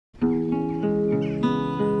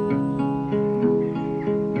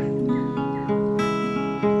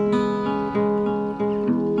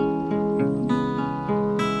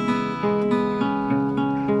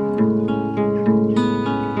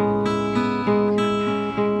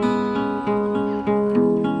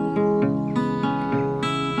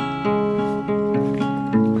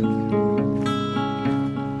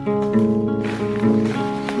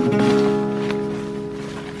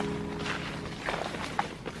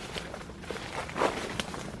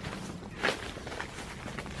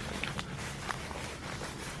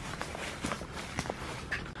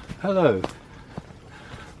Hello.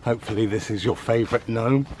 Hopefully this is your favourite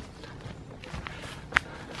gnome.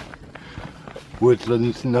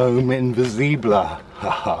 Woodland gnome in Vis Ee Bluh.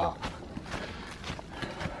 Haha.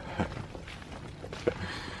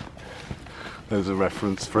 There's a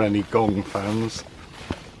reference for any Gong fans.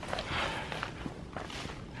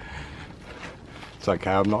 It's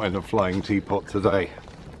okay, I'm not in a flying teapot today.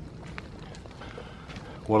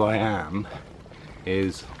 What I am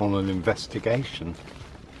is on an investigation,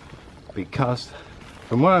 because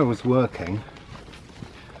from where I was working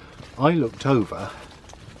I looked over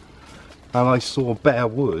and I saw bare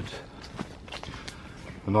wood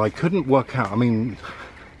and I couldn't work out, I mean,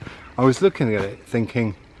 I was looking at it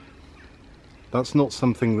thinking that's not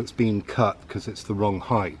something that's been cut because it's the wrong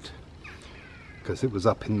height, because it was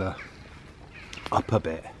up in the upper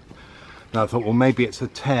bit. And I thought, well, maybe it's a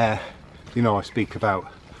tear. You know, I speak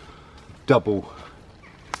about double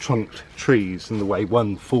trunked trees and the way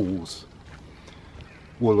one falls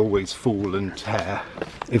will always fall and tear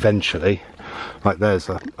eventually. Like there's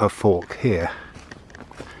a fork here.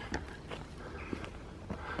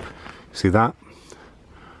 See that?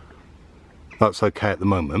 That's okay at the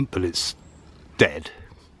moment, but it's dead.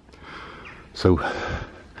 So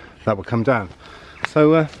that will come down.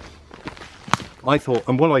 So I thought,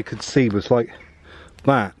 and what I could see was like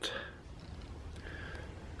that.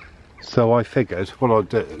 So I figured what I'll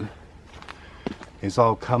do is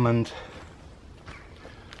I'll come and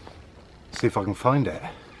see if I can find it.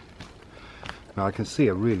 Now I can see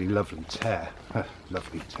a really lovely tear.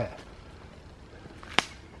 Lovely tear.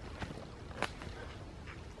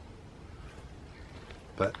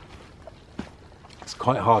 But it's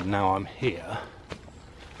quite hard now I'm here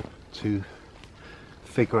to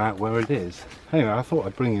figure out where it is. Anyway, I thought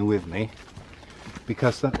I'd bring you with me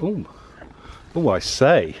because that, oh, I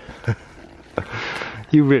say,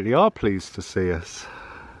 you really are pleased to see us.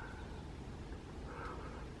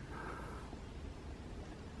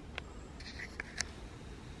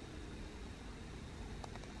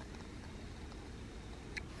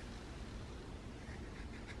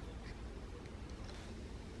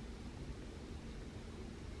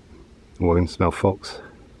 Oh, I can smell fox.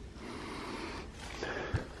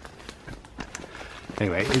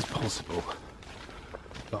 Anyway, it is possible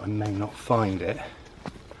that I may not find it.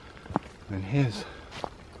 And here's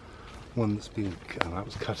one that's been, that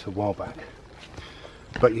was cut a while back.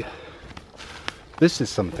 But yeah, this is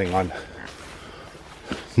something I'm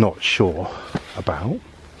not sure about.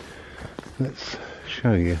 Let's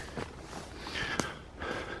show you.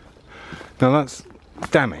 Now that's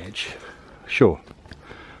damage, sure,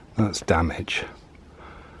 that's damage.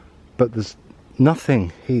 But there's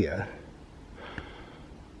nothing here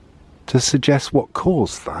to suggest what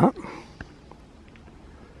caused that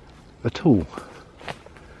at all.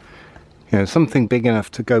 You know, something big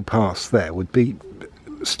enough to go past there would be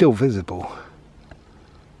still visible,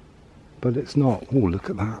 but it's not. Oh, look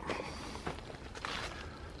at that.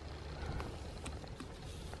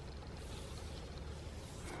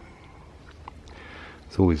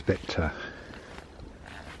 It's always a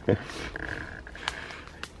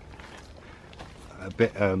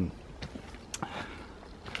bit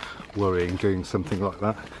worrying doing something like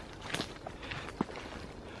that.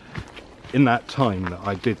 In that time that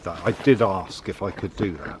I did that, I did ask if I could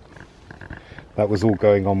do that. That was all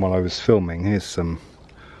going on while I was filming. Here's some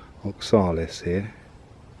oxalis here.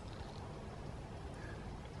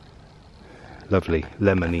 Lovely,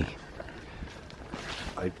 lemony.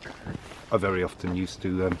 I very often used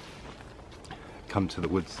to come to the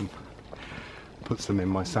woods and put some in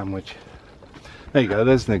my sandwich. There you go,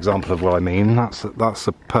 there's an example of what I mean. That's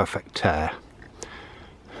a perfect tear.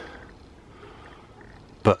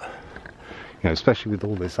 But, you know, especially with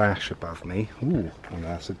all this ash above me. Ooh, oh,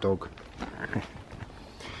 that's a dog.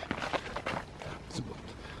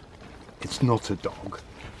 It's not a dog,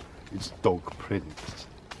 it's dog prints.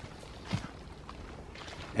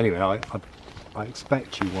 Anyway, I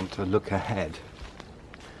expect you want to look ahead,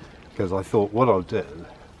 because I thought what I'll do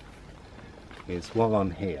is, while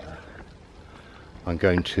I'm here, I'm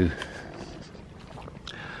going to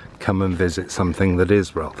come and visit something that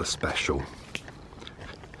is rather special.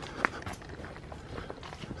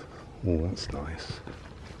 Oh, that's nice.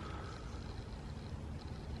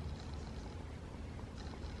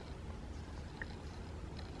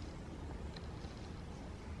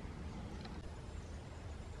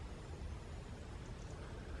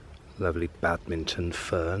 Lovely badminton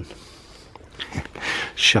fern.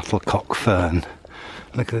 Shuttlecock fern.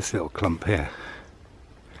 Look at this little clump here.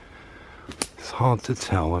 It's hard to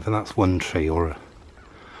tell whether that's one tree or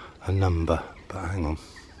a number, but hang on.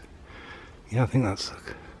 Yeah, I think that's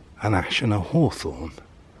an ash and a hawthorn.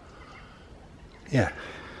 Yeah,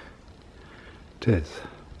 it is.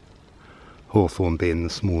 Hawthorn being the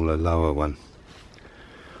smaller, lower one.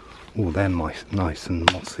 Oh, they're nice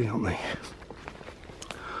and mossy, aren't they?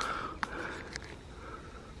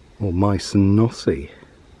 Or mice and nosy.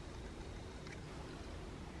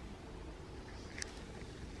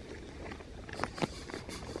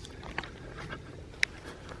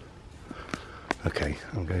 Okay,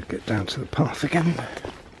 I'm going to get down to the path again.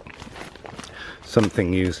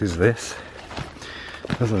 Something uses this,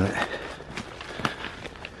 doesn't it?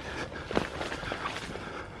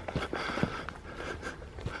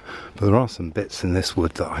 But there are some bits in this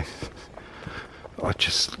wood that I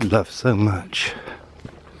just love so much.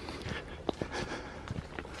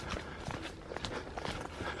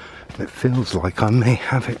 It feels like I may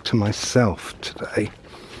have it to myself today.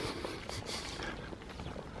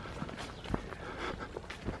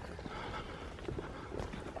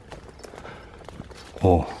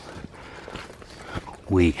 Or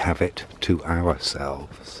we have it to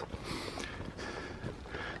ourselves.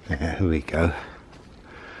 Yeah, here we go.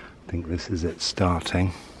 I think this is it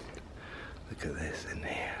starting. Look at this in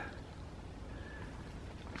here.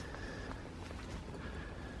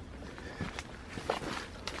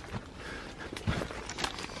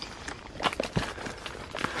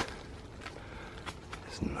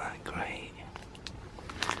 Isn't that great?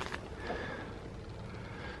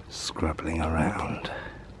 Scrabbling around.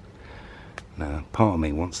 Now, part of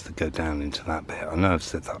me wants to go down into that bit. I know I've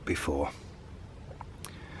said that before.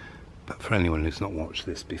 But for anyone who's not watched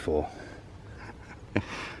this before,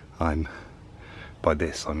 by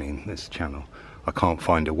this I mean this channel, I can't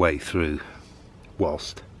find a way through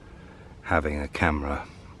whilst having a camera.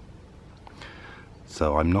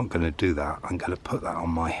 So I'm not going to do that. I'm going to put that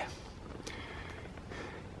on my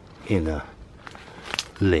inner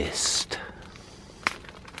list.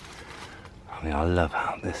 I mean, I love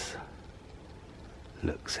how this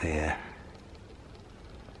looks here.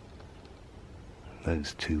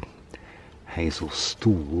 Those two hazel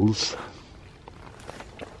stools.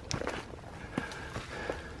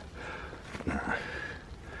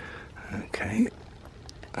 Okay,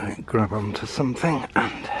 I grab onto something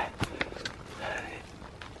and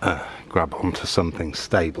grab onto something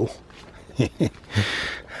stable.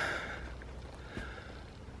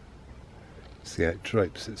 See how it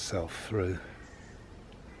drapes itself through.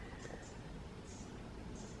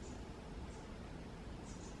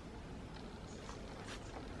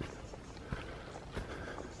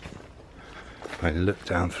 If I look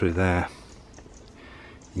down through there,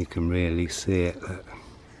 you can really see it. That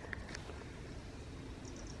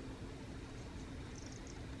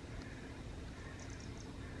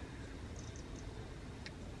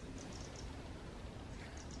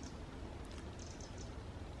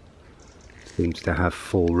seems to have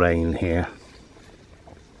full rain here.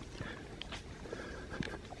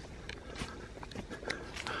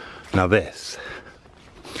 Now this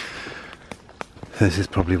is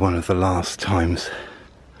probably one of the last times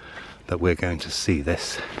that we're going to see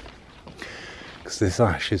this, because this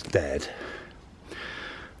ash is dead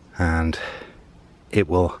and it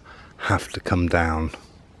will have to come down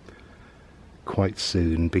quite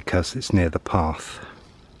soon because it's near the path.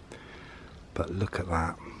 But look at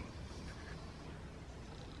that.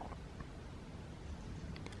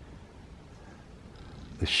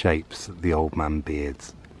 The shapes that the old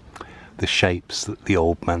man's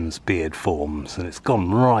beard forms, and it's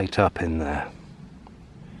gone right up in there,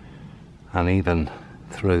 and even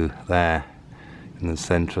through there in the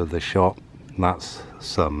centre of the shop, that's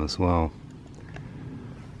some as well.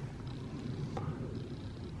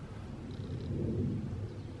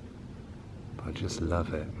 I just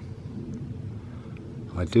love it.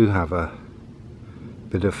 I do have a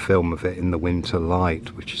bit of film of it in the winter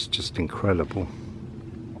light, which is just incredible.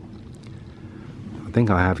 I think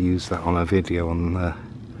I have used that on a video on the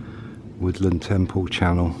Woodland Temple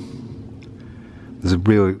channel. There's a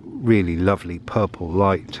really lovely purple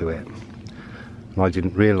light to it. And I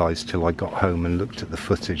didn't realise till I got home and looked at the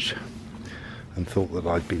footage and thought that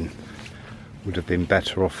would have been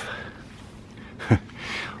better off.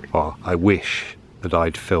 Well, I wish that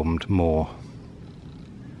I'd filmed more.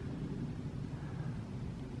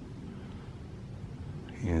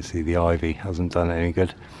 You can see the ivy hasn't done it any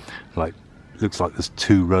good. Like, looks like there's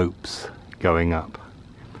two ropes going up.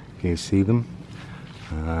 Can you see them?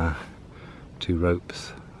 Two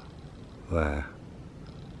ropes there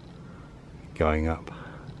going up.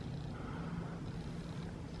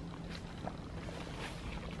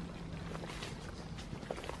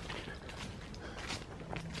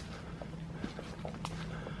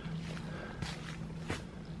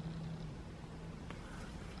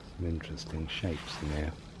 Some interesting shapes in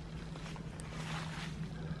here.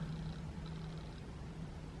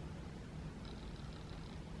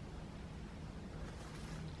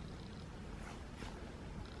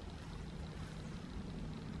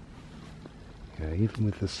 Yeah, even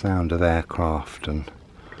with the sound of aircraft and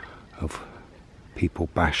of people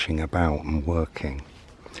bashing about and working,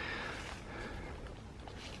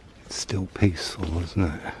 it's still peaceful, isn't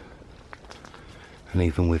it? And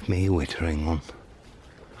even with me wittering on,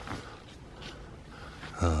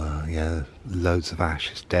 yeah, loads of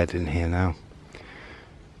ash is dead in here now.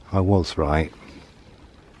 I was right.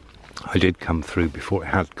 I did come through before it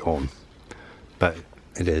had gone, but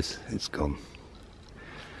it's gone.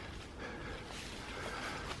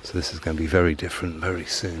 So this is going to be very different very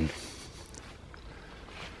soon.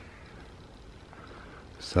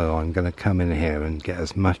 So I'm going to come in here and get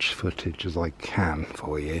as much footage as I can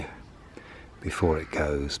for you before it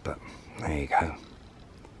goes, but there you go.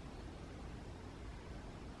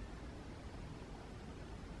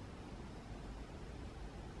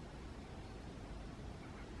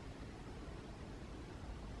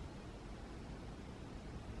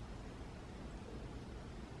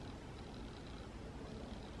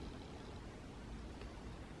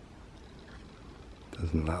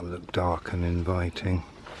 Doesn't that look dark and inviting?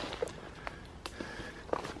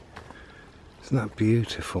 Isn't that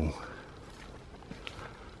beautiful?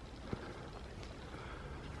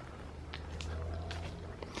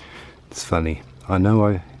 It's funny, I know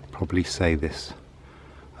I probably say this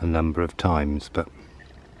a number of times, but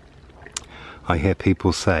I hear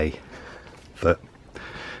people say that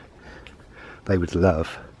they would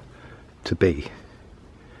love to be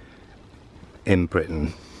in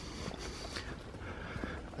Britain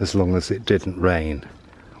as long as it didn't rain.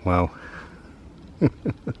 Well,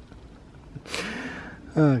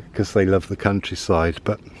 because they love the countryside,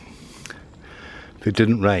 but if it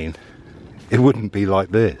didn't rain, it wouldn't be like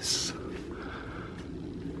this.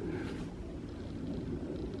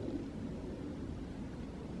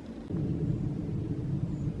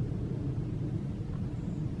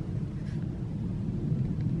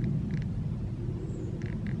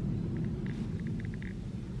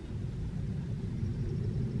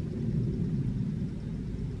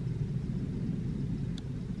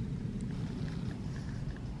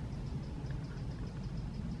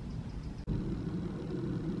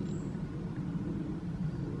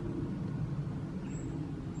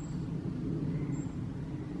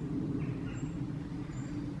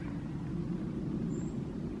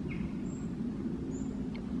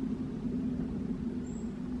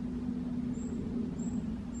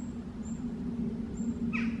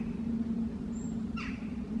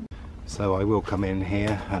 So I will come in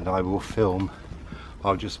here and I will film.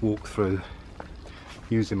 I'll just walk through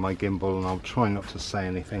using my gimbal and I'll try not to say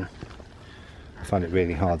anything. I find it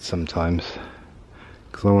really hard sometimes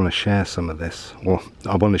because I want to share some of this. Well,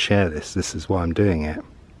 I want to share this. This is why I'm doing it.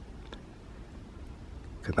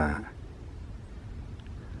 Look at that.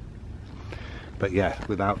 But yeah,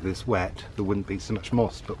 without this wet, there wouldn't be so much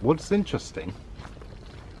moss. But what's interesting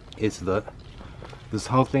is that there's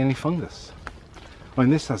hardly any fungus. I mean,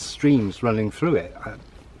 this has streams running through it.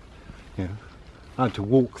 I had to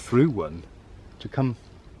walk through one to come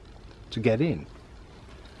to get in.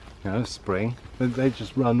 You know, spring, they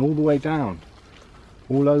just run all the way down,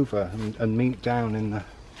 all over, and meet down in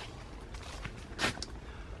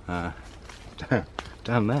the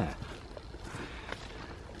down there.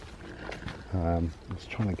 I was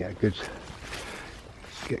trying to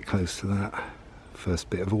get close to that first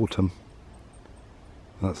bit of autumn.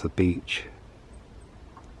 That's the beach.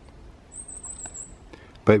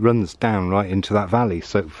 But it runs down right into that valley,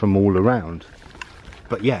 so from all around.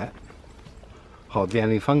 But yet, hardly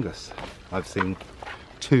any fungus. I've seen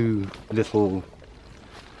two little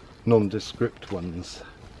nondescript ones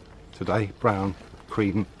today, brown,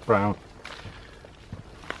 cream, brown.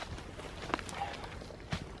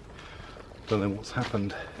 Don't know what's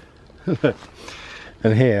happened.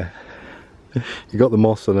 And here, you got the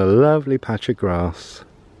moss and a lovely patch of grass.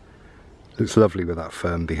 Looks lovely with that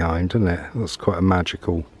fern behind, doesn't it? That's quite a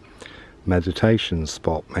magical meditation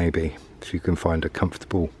spot, maybe, if you can find a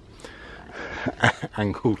comfortable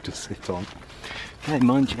angle to sit on. Okay,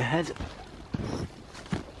 mind your head.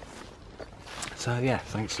 So yeah,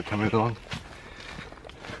 thanks for coming along.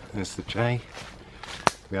 There's the jay.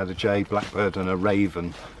 We had a jay, blackbird and a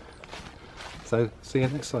raven. So see you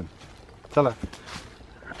next time. Ta-ra.